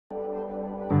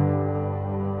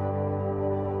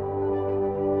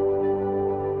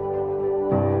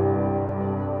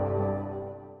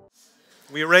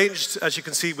We arranged, as you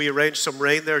can see, we arranged some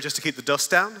rain there just to keep the dust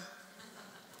down,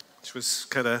 which was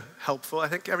kind of helpful, I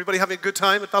think. Everybody having a good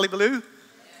time at Ballyballoo?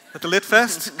 At the Lit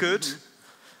Fest? Good.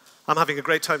 I'm having a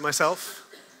great time myself.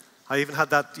 I even had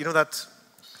that, you know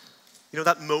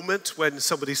that moment when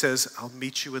somebody says, I'll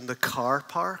meet you in the car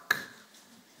park?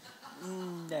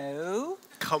 No.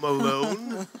 Come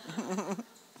alone?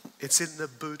 It's in the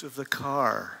boot of the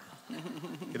car.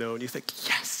 You know, and you think,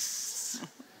 yes,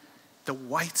 the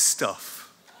white stuff.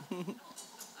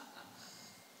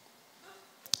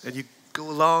 And you go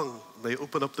along, and they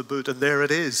open up the boot, and there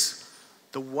it is,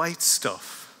 the white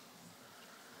stuff.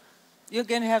 You're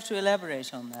going to have to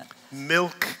elaborate on that.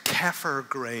 Milk kefir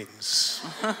grains.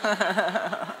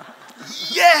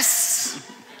 Yes!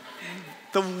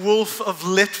 The wolf of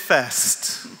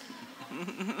Litfest.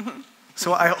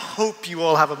 So I hope you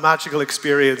all have a magical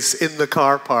experience in the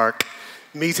car park,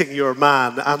 meeting your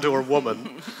man and or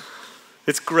woman.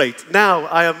 It's great. Now,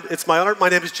 it's my honor. My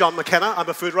name is John McKenna. I'm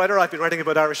a food writer. I've been writing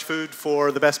about Irish food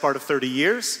for the best part of 30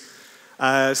 years.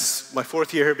 My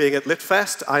 4th year here being at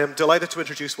Litfest. I am delighted to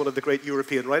introduce one of the great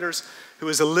European writers, who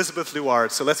is Elisabeth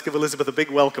Luard. So let's give Elisabeth a big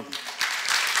welcome.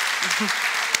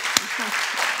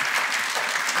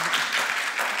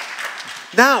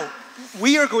 Now,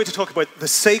 we are going to talk about the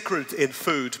sacred in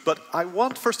food, but I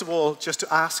want, first of all, just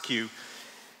to ask you,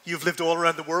 you've lived all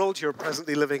around the world. You're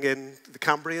presently living in the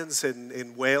Cambrians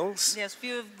in Wales. Yes,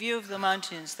 view of the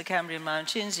mountains, the Cambrian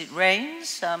mountains. It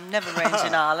rains. Never rains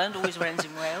in Ireland, always rains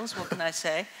in Wales. What can I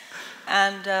say?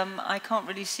 And I can't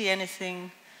really see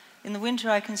anything. In the winter,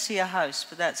 I can see a house,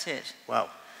 but that's it. Wow.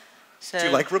 So, do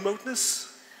you like remoteness?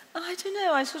 I don't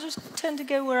know. I sort of tend to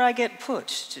go where I get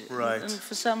put. Right. And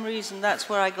for some reason, that's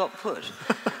where I got put.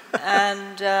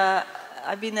 And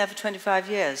I've been there for 25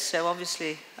 years, so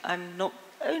obviously I'm not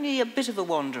only a bit of a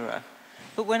wanderer.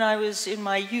 But when I was in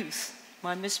my youth,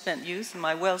 my misspent youth and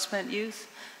my well-spent youth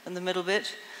and the middle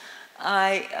bit,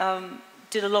 I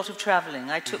did a lot of traveling.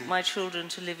 I took my children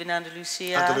to live in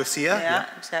Andalusia. Andalusia, yeah.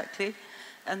 Exactly.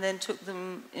 And then took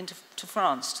them to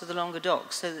France, to the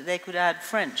Languedoc, so that they could add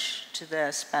French to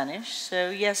their Spanish.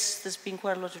 So yes, there's been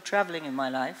quite a lot of traveling in my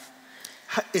life.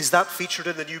 Is that featured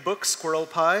in the new book, Squirrel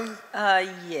Pie?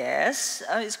 Yes.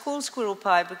 It's called Squirrel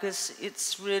Pie because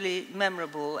it's really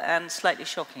memorable and slightly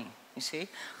shocking, you see.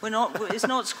 It's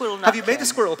not squirrel nut. Have you made a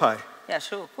squirrel pie? Yeah,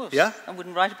 sure, of course. Yeah? I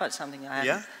wouldn't write about something I haven't.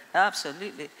 Yeah?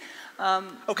 Absolutely.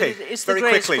 Okay, it's very the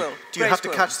grey quickly. Squirrel. Do you have to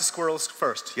catch the squirrels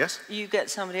first, yes? You get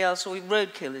somebody else, or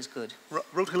roadkill is good.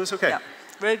 Roadkill is okay? Yeah,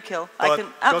 roadkill. But I can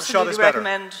absolutely better.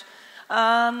 recommend.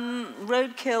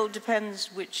 Roadkill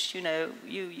depends which,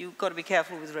 you've got to be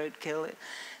careful with roadkill.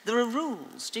 There are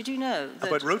rules. Did you know that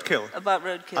about roadkill? About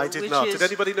roadkill. I did not. Did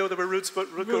anybody know there were rules about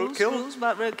roadkill? Rules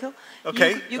about roadkill.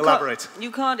 Okay, elaborate. You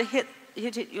can't hit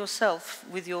it yourself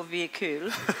with your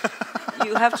vehicle.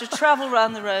 You have to travel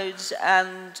around the roads,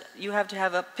 and you have to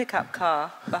have a pickup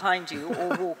car behind you,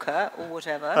 or walker, or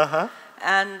whatever.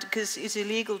 And because it's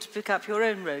illegal to pick up your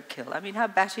own roadkill. I mean, how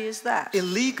batty is that?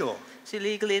 Illegal? It's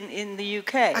illegal in the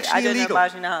UK. Actually I don't illegal. know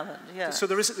about in Ireland. Yeah. So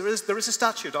there is a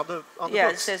statute on the yeah,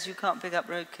 books. it says you can't pick up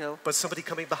roadkill. But somebody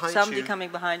coming behind Somebody coming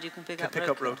behind you can pick up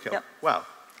roadkill. Yep. Wow.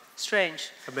 Strange.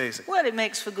 Amazing. Well, it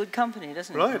makes for good company,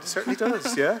 doesn't it? Right, it certainly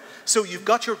does, yeah. So you've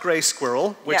got your grey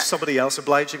squirrel, which somebody else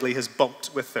obligingly has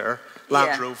bumped with their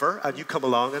Land Rover, and you come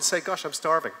along and say, gosh, I'm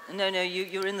starving. No,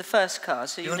 you're in the first car,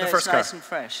 so you're know it's nice and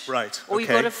fresh. Right, Or you've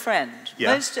got a friend.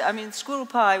 Yeah. Squirrel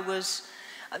Pie was...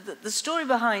 the story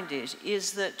behind it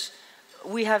is that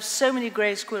we have so many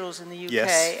grey squirrels in the UK.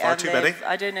 Yes, far too many.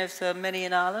 I don't know if there are many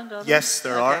in Ireland, are there? Yes,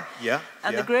 there are, yeah.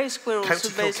 And the grey squirrels County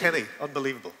are Kilkenny,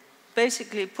 unbelievable.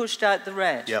 Basically pushed out the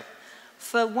red. Yep.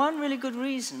 For one really good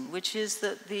reason, which is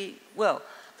that the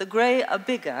grey are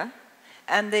bigger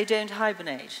and they don't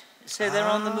hibernate. So they're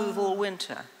on the move all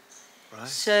winter. Right.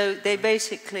 So they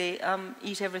basically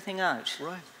eat everything out.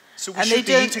 Right. So we should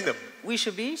be eating them. We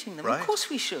should be eating them. Right. Of course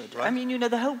we should. Right. I mean,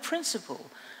 the whole principle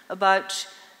about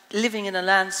living in a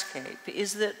landscape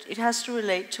is that it has to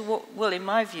relate to what, well, in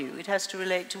my view, it has to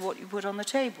relate to what you put on the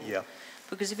table. Yeah.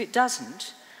 Because if it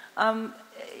doesn't,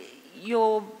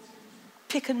 your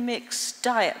pick and mix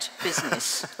diet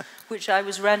business, which I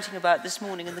was ranting about this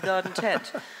morning in the garden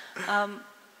tent.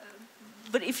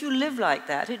 But if you live like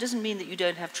that, it doesn't mean that you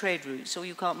don't have trade routes or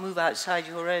you can't move outside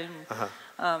your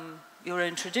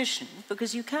own tradition,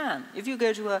 because you can. If you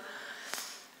go to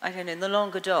I don't know, in the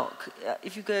Languedoc,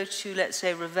 if you go to, let's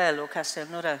say, Revel or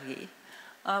Castelnaudary,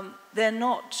 they're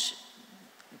not,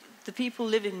 the people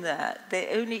living there, they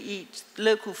only eat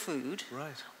local food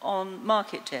on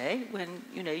market day, when,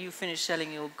 you finish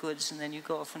selling your goods and then you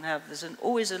go off and have,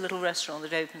 always a little restaurant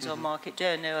that opens on market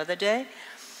day and no other day.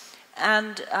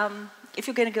 And if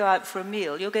you're going to go out for a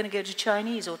meal, you're going to go to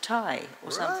Chinese or Thai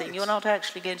or something. You're not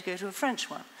actually going to go to a French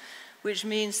one, which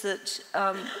means that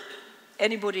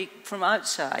anybody from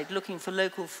outside looking for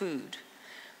local food,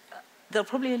 they'll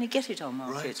probably only get it on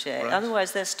market day.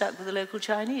 Otherwise, they're stuck with the local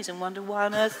Chinese and wonder why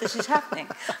on earth this is happening.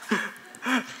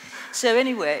 So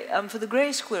anyway, for the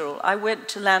grey squirrel, I went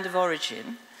to land of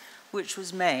origin, which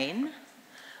was Maine,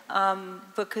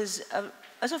 because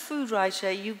as a food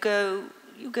writer, you go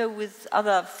with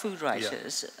other food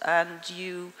writers, and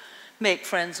you make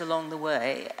friends along the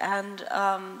way. And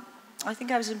I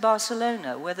think I was in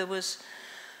Barcelona, where there was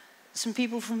some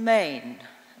people from Maine,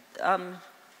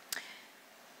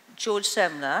 George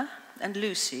Semler and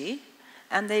Lucy,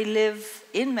 and they live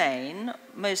in Maine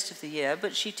most of the year,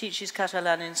 but she teaches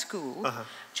Catalan in school.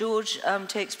 George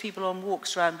takes people on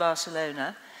walks around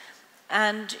Barcelona,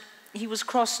 and he was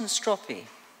cross and stroppy.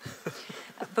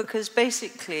 Because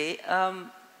basically,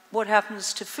 what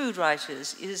happens to food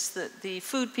writers is that the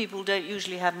food people don't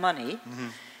usually have money,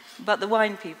 but the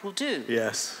wine people do.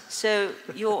 Yes. So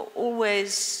you're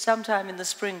always, sometime in the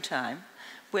springtime,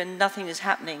 when nothing is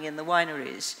happening in the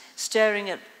wineries, staring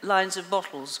at lines of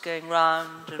bottles going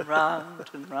round and round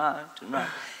and round and round.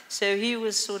 So he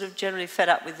was sort of generally fed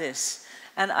up with this.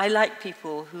 And I like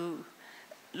people who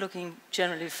looking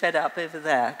generally fed up over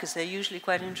there, because they're usually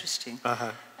quite interesting.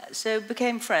 So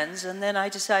became friends, and then I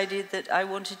decided that I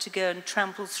wanted to go and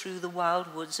trample through the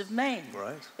wild woods of Maine,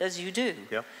 as you do.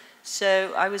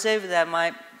 So I was over there.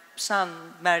 My son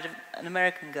married an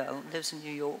American girl, lives in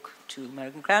New York, 2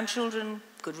 American grandchildren,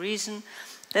 good reason.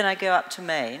 Then I go up to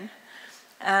Maine,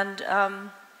 and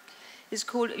it's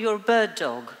called, you're a bird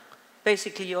dog.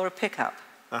 Basically, you're a pickup.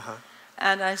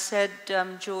 And I said,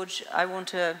 George, I want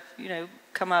to,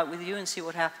 come out with you and see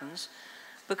what happens.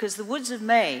 Because the woods of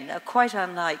Maine are quite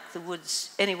unlike the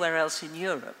woods anywhere else in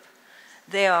Europe.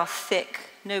 They are thick,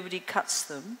 nobody cuts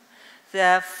them.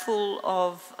 They're full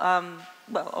of,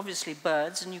 well, obviously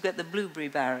birds, and you get the blueberry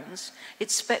barrens.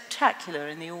 It's spectacular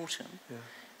in the autumn.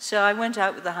 So I went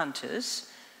out with the hunters,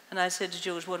 and I said to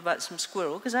George, what about some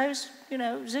squirrel? Because I was,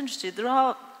 was interested. There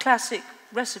are classic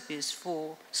recipes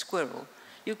for squirrel.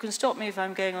 You can stop me if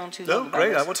I'm going on too long. No,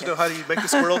 great. I want to know how you make the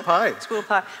squirrel pie. Squirrel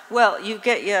pie. Well, you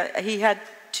get he had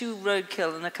 2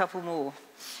 roadkill and a couple more.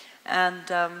 And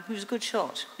he was a good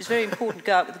shot. It's very important to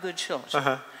go out with a good shot.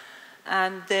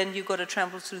 And then you've got to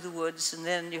trample through the woods, and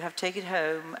then you have to take it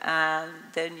home, and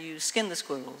then you skin the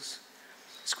squirrels.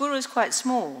 Squirrel is quite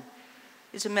small.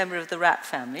 It's a member of the rat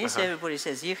family, so everybody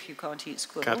says, yuck, you can't eat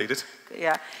squirrel. Can't eat it.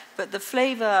 Yeah, but the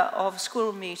flavor of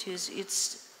squirrel meat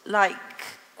it's like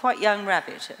quite young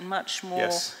rabbit, and much more,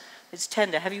 it's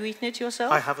tender. Have you eaten it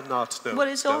yourself? I have not, no. Well,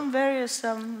 it's on various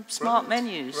smart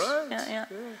menus. Yeah.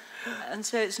 And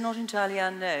so it's not entirely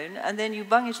unknown. And then you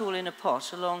bung it all in a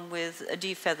pot along with a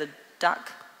defeathered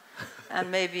duck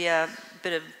and maybe a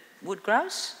bit of wood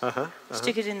grouse.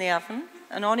 Stick it in the oven,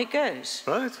 and on it goes.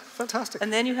 Right, fantastic.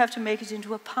 And then you have to make it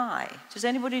into a pie. Does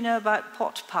anybody know about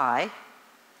pot pie?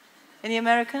 Any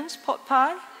Americans? Pot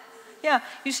pie? Yeah,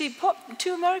 you see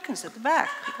 2 Americans at the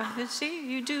back. You see,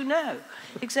 you do know.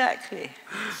 Exactly.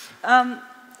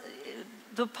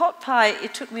 The pot pie,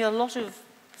 it took me a lot of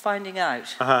finding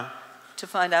out to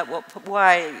find out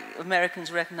why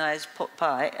Americans recognize pot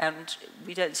pie, and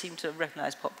we don't seem to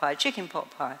recognize pot pie. Chicken pot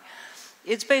pie.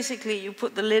 It's basically you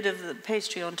put the lid of the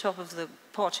pastry on top of the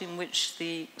pot in which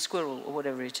the squirrel, or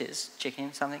whatever it is,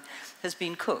 chicken, something, has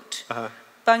been cooked.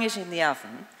 Bung it in the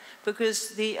oven.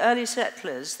 Because the early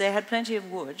settlers, they had plenty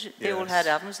of wood, they all had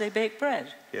ovens, they baked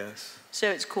bread. So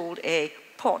it's called a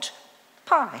pot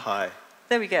pie.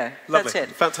 There we go. Lovely. That's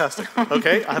it. Fantastic.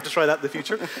 Okay, I have to try that in the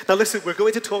future. Now listen, we're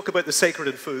going to talk about the sacred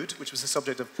in food, which was the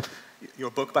subject of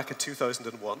your book back in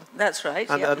 2001. That's right.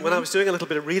 And when I was doing a little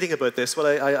bit of reading about this, what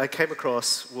I came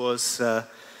across was,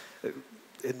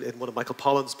 in one of Michael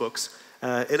Pollan's books,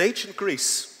 in ancient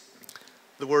Greece,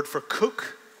 the word for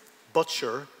cook,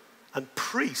 butcher, and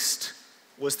priest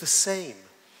was the same.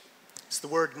 It's the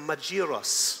word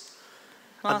magiros.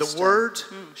 And the word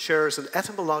shares an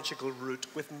etymological root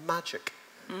with magic.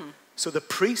 So the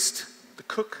priest, the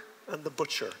cook, and the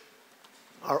butcher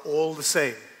are all the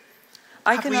same.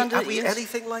 Have we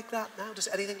anything like that now? Does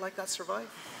anything like that survive?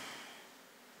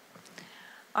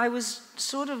 I was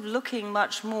sort of looking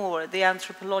much more at the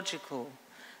anthropological.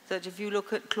 That if you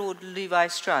look at Claude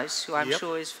Levi-Strauss, who I'm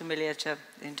sure is familiar to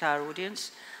the entire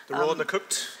audience. The raw and the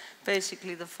cooked?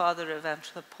 Basically the father of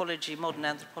anthropology, modern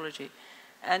anthropology.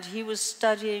 And he was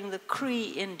studying the Cree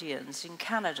Indians in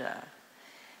Canada.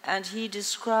 And he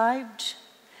described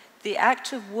the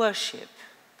act of worship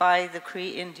by the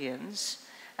Cree Indians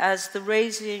as the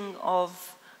raising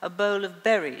of a bowl of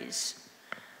berries,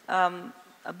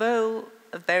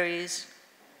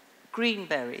 green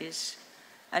berries,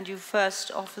 and you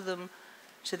first offer them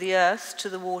to the earth, to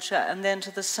the water, and then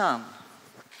to the sun.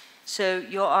 So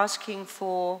you're asking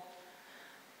for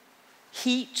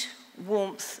heat,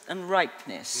 warmth, and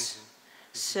ripeness.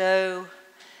 So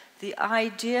the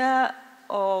idea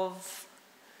of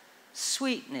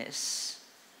sweetness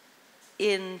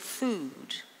in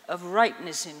food, of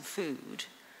ripeness in food,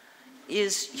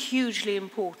 is hugely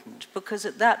important, because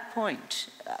at that point,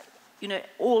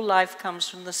 all life comes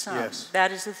from the sun. Yes.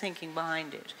 That is the thinking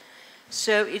behind it.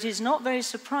 So it is not very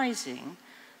surprising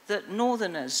that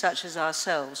northerners, such as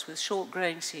ourselves, with short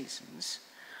growing seasons,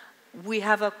 we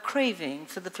have a craving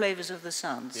for the flavors of the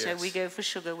sun. Yes. So we go for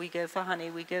sugar, we go for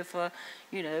honey, we go for,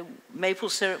 maple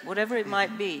syrup, whatever it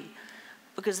might be,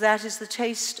 because that is the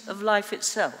taste of life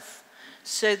itself.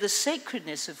 So the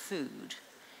sacredness of food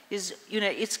is,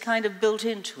 it's kind of built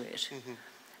into it.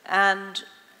 And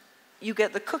you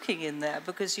get the cooking in there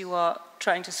because you are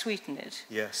trying to sweeten it.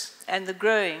 Yes. And the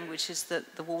growing, which is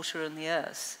the water and the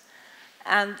earth.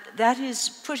 And that is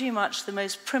pretty much the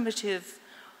most primitive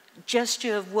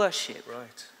gesture of worship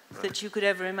that you could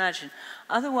ever imagine.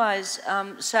 Otherwise,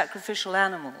 sacrificial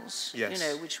animals,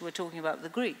 which we're talking about the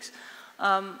Greeks,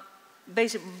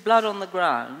 basically blood on the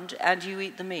ground and you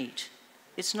eat the meat.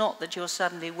 It's not that you're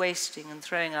suddenly wasting and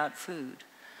throwing out food.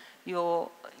 You're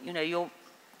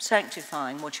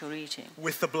sanctifying what you're eating.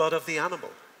 With the blood of the animal?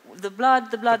 The blood's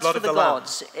for the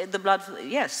gods. Lamb. The blood,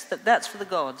 that's for the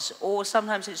gods. Or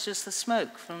sometimes it's just the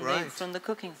smoke from the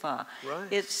cooking fire. Right.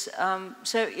 It's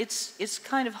so it's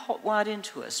kind of hot-wired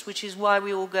into us, which is why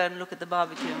we all go and look at the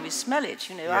barbecue and we smell it.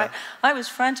 I was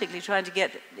frantically trying to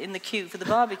get in the queue for the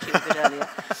barbecue a bit earlier,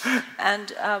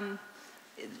 and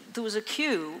there was a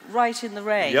queue right in the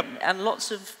rain, and lots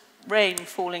of rain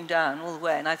falling down all the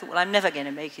way, and I thought, well, I'm never going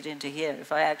to make it into here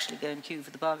if I actually go and queue for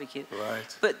the barbecue.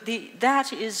 Right. But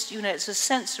that is, it's a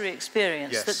sensory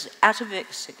experience that's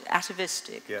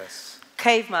atavistic. Yes.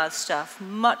 Cave mouth stuff,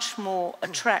 much more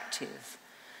attractive,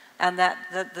 and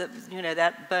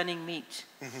that burning meat.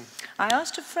 I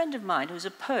asked a friend of mine who's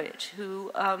a poet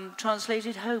who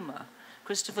translated Homer,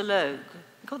 Christopher Logue.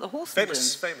 Got the Hawthorne.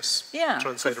 Famous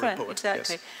translator and poet.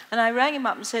 Exactly. Yes. And I rang him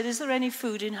up and said, is there any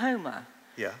food in Homer?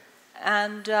 Yeah.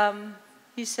 And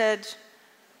he said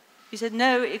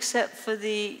no, except for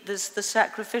the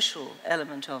sacrificial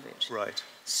element of it. Right.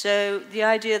 So the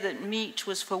idea that meat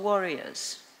was for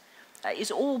warriors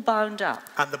is all bound up.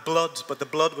 And the blood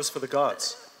was for the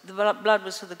gods. The blood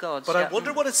was for the gods. But I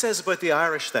wonder what it says about the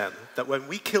Irish then, that when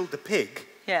we killed the pig,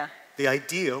 the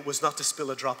idea was not to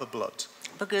spill a drop of blood.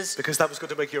 Because that was going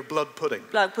to make your blood pudding.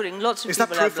 Blood pudding. Lots of people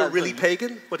have blood pudding. Is that proof we're really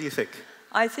pagan? What do you think?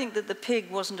 I think that the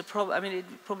pig wasn't a problem. I mean,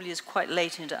 it probably is quite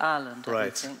late into Ireland, I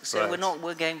would think. So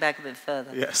we're going back a bit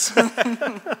further. Yes.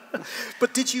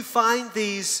 But did you find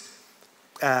these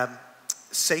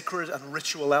sacred and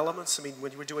ritual elements? I mean,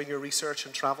 when you were doing your research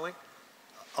and traveling,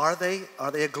 are they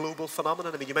a global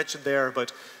phenomenon? I mean, you mentioned there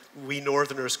about we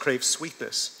Northerners crave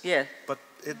sweetness. Yeah. But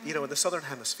in the Southern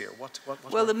Hemisphere, what?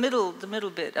 Well, the middle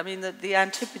bit. I mean, the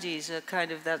Antipodes are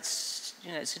kind of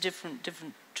it's a different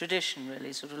tradition,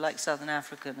 really, sort of like Southern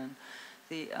African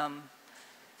and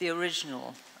the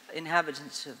original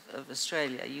inhabitants of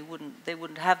Australia. They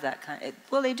wouldn't have that kind.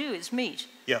 Well, they do. It's meat.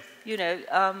 Yeah.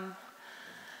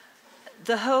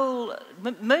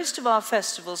 Most of our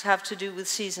festivals have to do with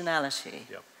seasonality.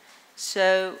 Yeah.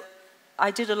 So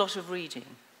I did a lot of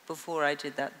reading before I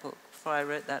did that book, before I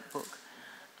wrote that book.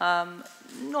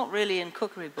 Not really in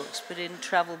cookery books, but in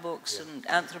travel books and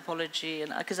anthropology,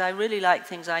 and because I really like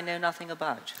things I know nothing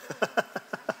about.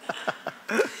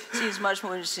 Seems much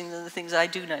more interesting than the things I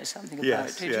do know something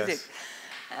about. Don't you think?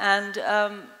 And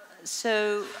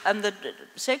the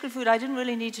sacred food, I didn't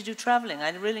really need to do traveling. I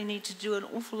really need to do an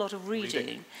awful lot of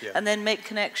reading. And then make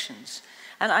connections.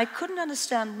 And I couldn't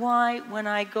understand why, when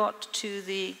I got to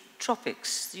the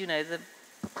tropics, the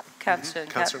Cancer and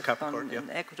Capricorn in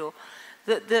Ecuador,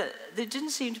 that it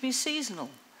didn't seem to be seasonal,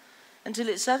 until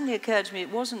it suddenly occurred to me it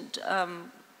wasn't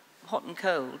hot and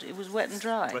cold, it was wet and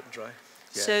dry. Wet and dry.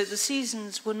 Yes. So the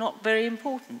seasons were not very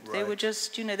important. Right. They were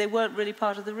just, they weren't really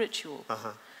part of the ritual.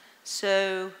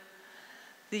 So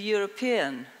the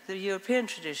European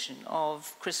tradition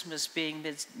of Christmas being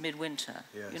midwinter,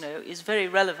 is very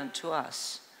relevant to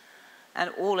us,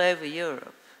 and all over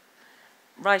Europe,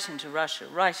 right into Russia,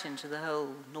 right into the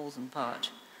whole northern part.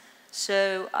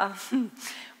 So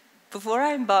before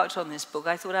I embarked on this book,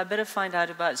 I thought I'd better find out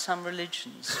about some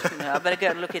religions. I better go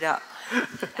and look it up.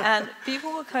 And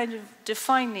people were kind of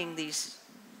defining these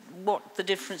what the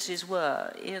differences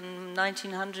were in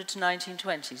 1900 to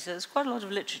 1920. So there's quite a lot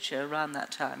of literature around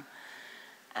that time.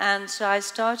 And so I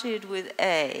started with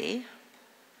A,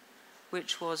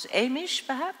 which was Amish,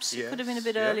 perhaps. Yes, it could have been a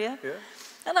bit earlier. Yeah.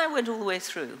 And I went all the way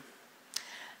through.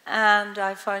 And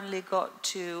I finally got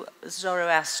to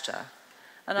Zoroaster.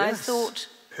 And I thought...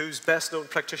 Whose best-known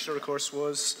practitioner, of course,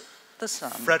 was... The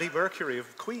sun. Freddie Mercury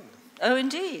of Queen. Oh,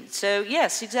 indeed. So,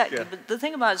 yes, exactly. Yeah. But the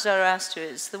thing about Zoroaster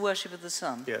is the worship of the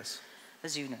sun. Yes.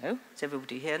 As you know, as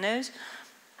everybody here knows.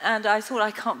 And I thought,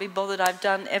 I can't be bothered. I've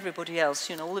done everybody else,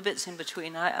 you know, all the bits in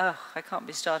between. I can't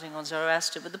be starting on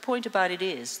Zoroaster. But the point about it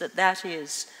is that that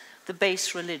is the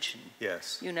base religion.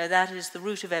 Yes. You know, that is the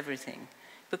root of everything.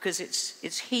 Because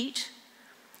it's heat,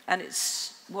 and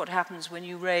it's what happens when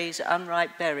you raise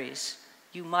unripe berries.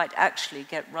 You might actually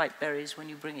get ripe berries when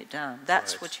you bring it down.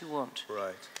 That's what you want.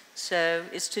 Right. So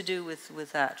it's to do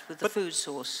with that, with the food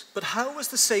source. But how was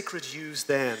the sacred used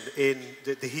then in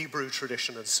the Hebrew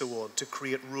tradition and so on to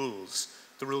create rules?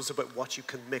 The rules about what you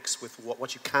can mix with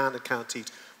what you can and can't eat,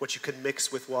 what you can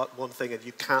mix with one thing and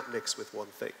you can't mix with one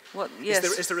thing. Yes.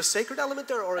 Is there a sacred element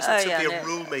there, or is it simply a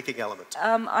rule-making element?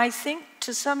 I think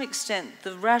to some extent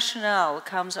the rationale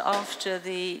comes after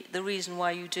the reason why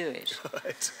you do it.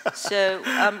 Right. So,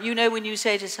 you know, when you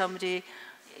say to somebody,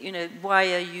 you know,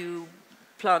 why are you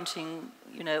planting,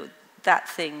 you know, that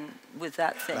thing with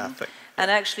that thing.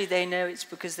 And actually they know it's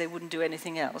because they wouldn't do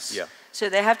anything else. Yeah. So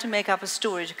they have to make up a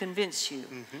story to convince you.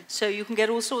 So you can get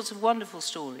all sorts of wonderful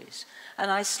stories.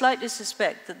 And I slightly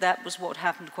suspect that that was what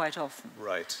happened quite often.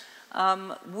 Right.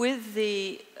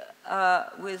 We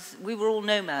were all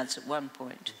nomads at one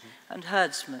point and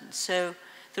herdsmen. So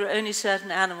there are only certain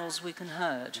animals we can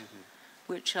herd,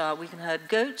 which are, we can herd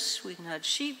goats, we can herd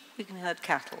sheep, we can herd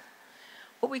cattle.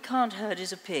 What we can't herd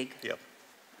is a pig. Yep.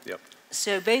 Yep.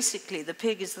 So basically, the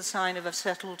pig is the sign of a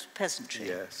settled peasantry.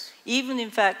 Yes. Even, in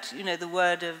fact, you know, the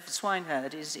word of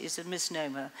swineherd is a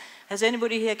misnomer. Has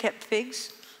anybody here kept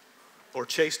pigs? Or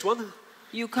chased one?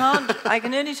 You can't. I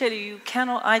can only tell you, you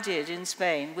cannot. I did in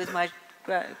Spain with my,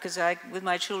 with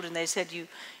my children. They said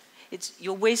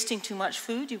you're wasting too much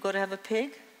food. You've got to have a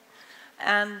pig,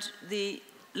 and the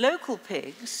local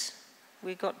pigs.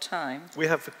 We got time. We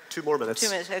have 2 more minutes. 2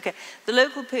 minutes, okay. The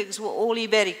local pigs were all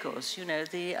Ibericos, you know,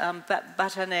 the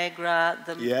Bata Negra,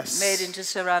 made into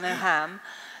Serrano ham,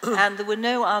 and there were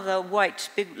no other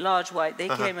white, big, large white. They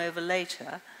came over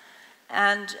later,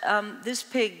 and this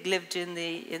pig lived in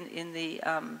the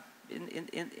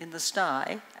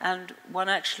sty, and one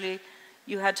actually,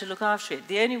 you had to look after it.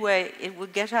 The only way it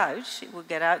would get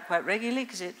out quite regularly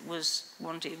because it was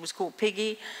called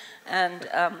Piggy, and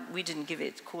we didn't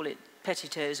call it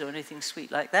petitoes or anything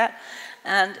sweet like that,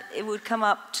 and it would come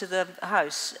up to the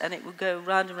house and it would go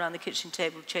round and round the kitchen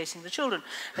table chasing the children.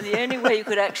 And the only way you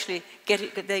could actually get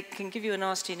it, they can give you a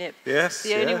nasty nip. Yes.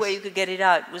 The only way you could get it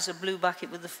out was a blue bucket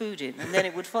with the food in, and then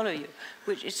it would follow you.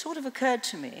 Which it sort of occurred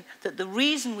to me that the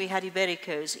reason we had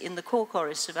Ibericos in the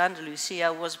Corcoris of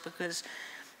Andalusia was because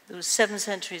there was 7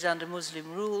 centuries under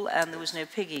Muslim rule and there was no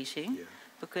pig eating,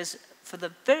 because for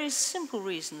the very simple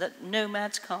reason that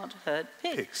nomads can't herd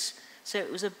pigs. So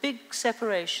it was a big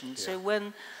separation. Yeah. So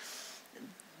when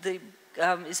the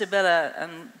Isabella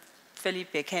and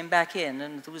Felipe came back in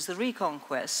and there was the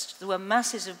reconquest, there were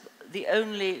masses of the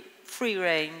only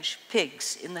free-range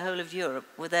pigs in the whole of Europe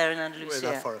were there in Andalusia.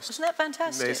 In that forest. Wasn't that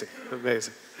fantastic? Amazing,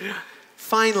 amazing.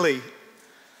 Finally,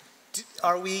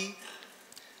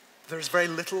 there's very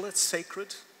little that's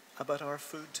sacred about our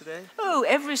food today? Oh,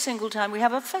 every single time we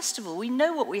have a festival, we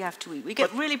know what we have to eat. We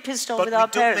get really pissed off with our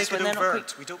parents when they're not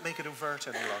quick. We don't make it overt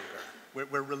any longer.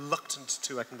 We're reluctant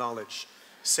to acknowledge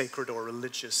sacred or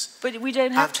religious. But we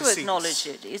don't have to acknowledge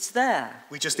it. It's there.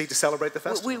 We just need to celebrate the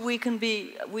festival. We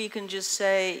can just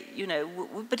say, you know,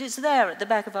 but it's there at the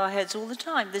back of our heads all the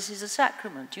time. This is a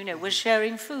sacrament. You know, we're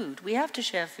sharing food. We have to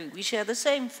share food. We share the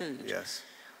same food. Yes.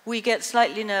 We get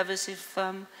slightly nervous if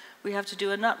we have to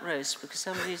do a nut roast because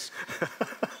somebody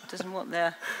doesn't want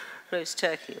their roast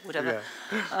turkey or whatever.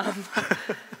 Yeah.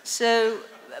 So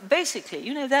basically,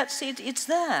 you know, that's it. It's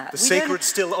there. The sacred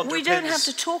still underpins. We don't have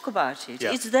to talk about it.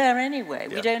 Yeah. It's there anyway.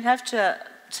 Yeah. We don't have to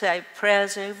say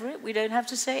prayers over it. We don't have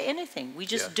to say anything. We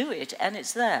just do it, and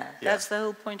it's there. Yeah. That's the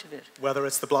whole point of it. Whether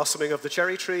it's the blossoming of the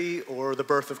cherry tree or the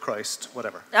birth of Christ,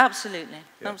 whatever. Absolutely,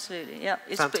 absolutely. Yeah,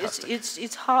 it's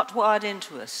hardwired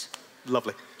into us.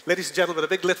 Lovely. Ladies and gentlemen, a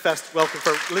big Lit Fest welcome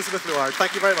for Elisabeth Luard.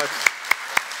 Thank you very much.